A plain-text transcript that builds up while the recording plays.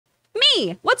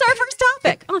me. What's our first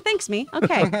topic? Oh, thanks, me.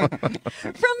 Okay.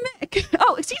 From Mick.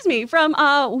 Oh, excuse me. From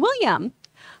William.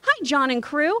 Hi, John and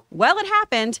crew. Well, it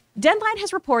happened. Deadline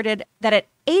has reported that at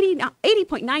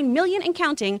 80.9 million and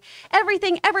counting,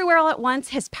 Everything Everywhere All at Once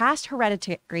has passed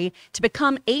Hereditary to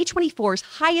become A24's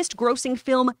highest grossing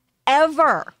film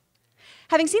ever.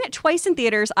 Having seen it twice in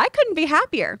theaters, I couldn't be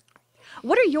happier.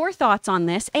 What are your thoughts on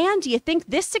this? And do you think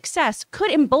this success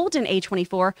could embolden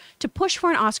A24 to push for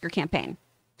an Oscar campaign?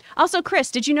 Also,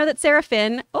 Kris, did you know that Sarah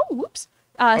Finn... Oh, whoops.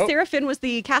 Sarah Finn was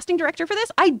the casting director for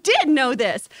this? I did know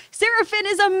this. Sarah Finn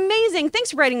is amazing. Thanks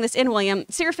for writing this in, William.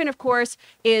 Sarah Finn, of course,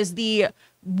 is the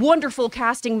wonderful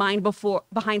casting mind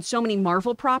behind so many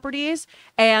Marvel properties.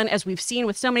 And as we've seen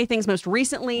with so many things, most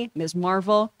recently, Ms.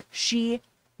 Marvel, she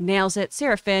nails it.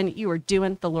 Sarah Finn, you are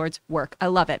doing the Lord's work. I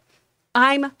love it.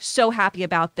 I'm so happy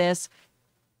about this.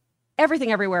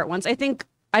 Everything Everywhere at Once. I think,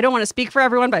 I don't want to speak for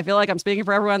everyone, but I feel like I'm speaking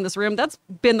for everyone in this room. That's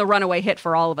been the runaway hit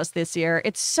for all of us this year.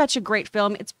 It's such a great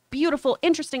film. It's beautiful,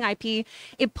 interesting IP.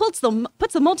 It puts the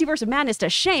multiverse of madness to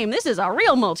shame. This is a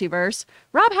real multiverse.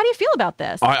 Rob, how do you feel about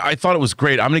this? I thought it was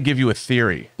great. I'm going to give you a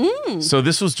theory. So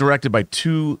this was directed by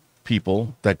two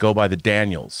people that go by the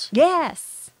Daniels.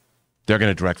 Yes. They're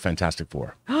going to direct Fantastic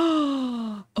Four.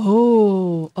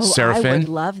 Oh, Sarah I Finn? would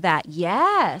love that.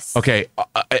 Yes. Okay.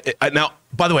 Now,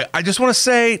 by the way, I just want to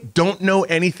say, don't know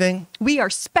anything. We are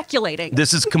speculating.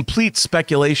 This is complete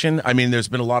speculation. I mean, there's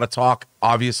been a lot of talk,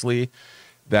 obviously,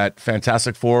 that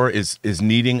Fantastic Four is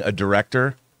needing a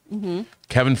director.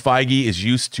 Kevin Feige is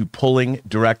used to pulling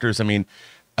directors. I mean,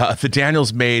 the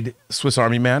Daniels made Swiss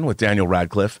Army Man with Daniel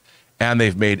Radcliffe, and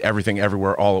they've made Everything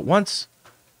Everywhere All at Once.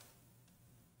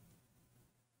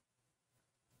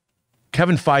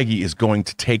 Kevin Feige is going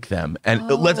to take them. And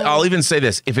I'll even say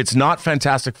this. If it's not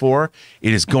Fantastic Four,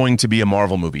 it is going to be a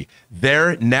Marvel movie.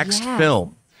 Their next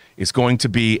film is going to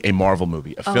be a Marvel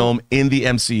movie, a film in the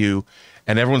MCU.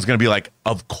 And everyone's going to be like,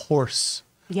 of course.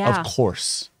 Yeah. Of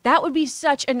course. That would be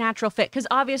such a natural fit because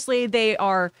obviously they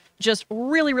are just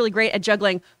really, really great at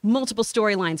juggling multiple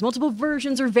storylines, multiple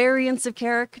versions or variants of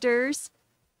characters.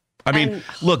 I mean,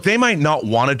 look, they might not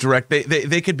want to direct.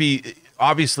 They could be...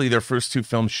 Obviously, their first two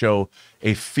films show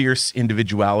a fierce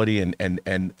individuality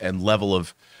and level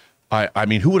of, I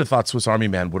mean, who would have thought Swiss Army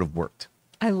Man would have worked?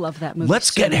 I love that movie.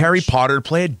 Let's get Harry Potter to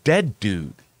play a dead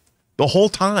dude the whole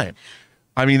time.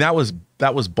 I mean, that was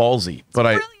ballsy.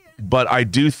 But I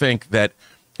do think that,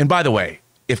 and by the way,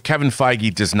 if Kevin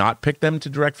Feige does not pick them to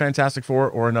direct Fantastic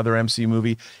Four or another MCU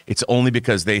movie, it's only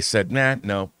because they said, nah,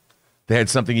 no, they had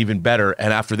something even better.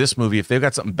 And after this movie, if they've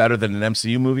got something better than an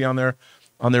MCU movie on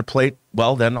their plate,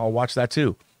 well, then I'll watch that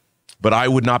too. But I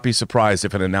would not be surprised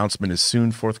if an announcement is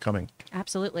soon forthcoming.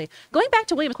 Absolutely. Going back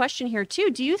to William's question here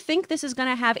too, do you think this is going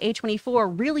to have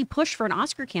A24 really push for an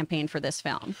Oscar campaign for this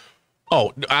film?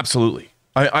 Oh, absolutely.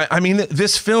 I mean,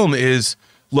 this film is,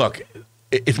 look,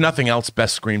 if nothing else,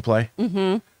 best screenplay.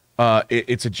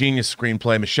 It's a genius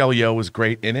screenplay. Michelle Yeoh was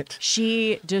great in it.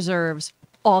 She deserves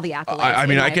all the accolades. I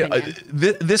mean,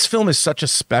 this film is such a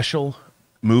special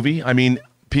movie. I mean,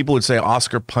 people would say,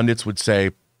 Oscar pundits would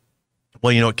say,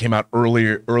 well, you know, it came out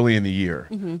early in the year.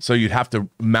 So you'd have to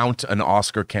mount an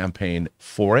Oscar campaign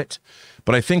for it.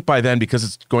 But I think by then, because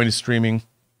it's going to streaming,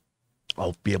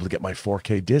 I'll be able to get my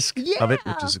 4K disc of it,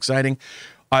 which is exciting.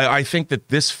 I think that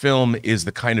this film is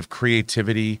the kind of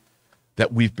creativity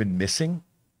that we've been missing.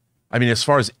 I mean, as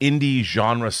far as indie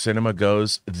genre cinema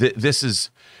goes, this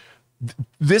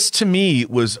to me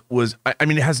was, I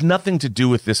mean, it has nothing to do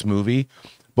with this movie.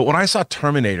 But when I saw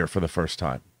Terminator for the first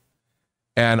time,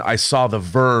 and I saw the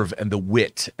verve and the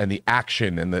wit and the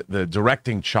action and the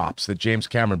directing chops that James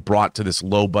Cameron brought to this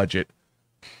low-budget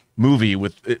movie,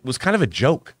 it was kind of a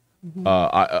joke.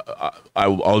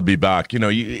 I'll be back. You know,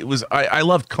 I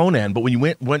loved Conan, but when you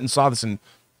went and saw this in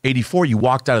 '84, you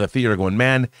walked out of the theater going,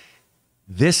 man,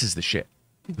 this is the shit.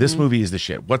 This movie is the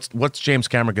shit. What's James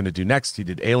Cameron going to do next? He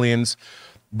did Aliens.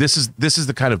 This is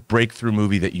the kind of breakthrough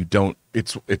movie that you don't,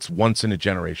 it's once in a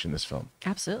generation, this film.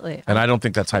 Absolutely. And I don't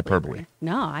think that's hyperbole.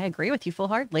 No, I agree with you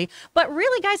full-heartedly. But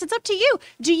really, guys, it's up to you.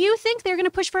 Do you think they're going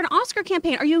to push for an Oscar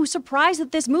campaign? Are you surprised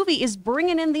that this movie is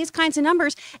bringing in these kinds of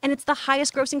numbers and it's the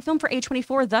highest grossing film for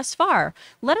A24 thus far?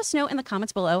 Let us know in the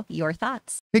comments below your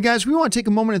thoughts. Hey guys, we want to take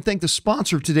a moment and thank the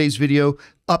sponsor of today's video,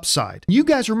 Upside. You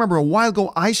guys remember a while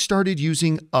ago, I started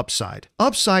using Upside.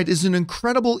 Upside is an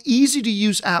incredible, easy to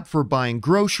use app for buying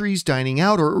groceries, dining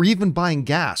out, or even buying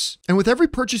gas. And with every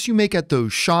purchase you make at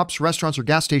those shops, restaurants, or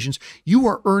gas stations, you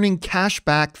are earning cash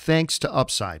back thanks to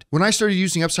Upside. When I started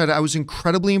using Upside, I was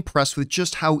incredibly impressed with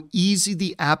just how easy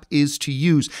the app is to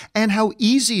use and how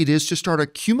easy it is to start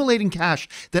accumulating cash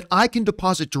that I can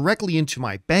deposit directly into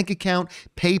my bank account,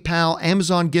 PayPal,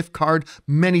 Amazon gift card,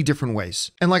 many different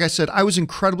ways. And like I said, I was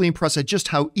incredibly impressed at just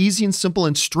how easy and simple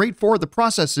and straightforward the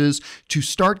process is to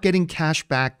start getting cash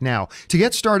back now. To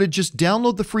get started, just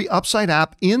download the free Upside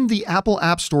app in the Apple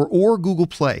App Store or Google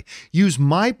Play. Use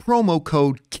my promo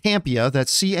code CAMPEA,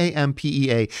 that's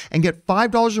CAMPEA, and get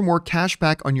 $5 or more cash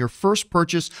back on your first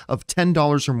purchase of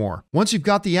 $10 or more. Once you've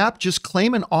got the app, just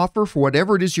claim an offer for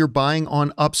whatever it is you're buying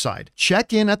on Upside.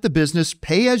 Check in at the business,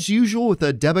 pay as usual with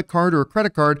a debit card or a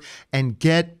credit card, and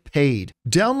get paid.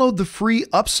 Download the free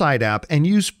Upside app and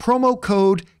use promo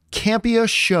code Campea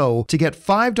Show to get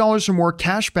 $5 or more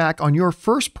cash back on your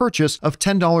first purchase of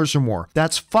 $10 or more.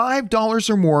 That's $5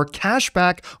 or more cash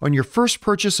back on your first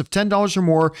purchase of $10 or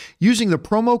more using the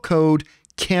promo code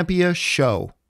Campea Show.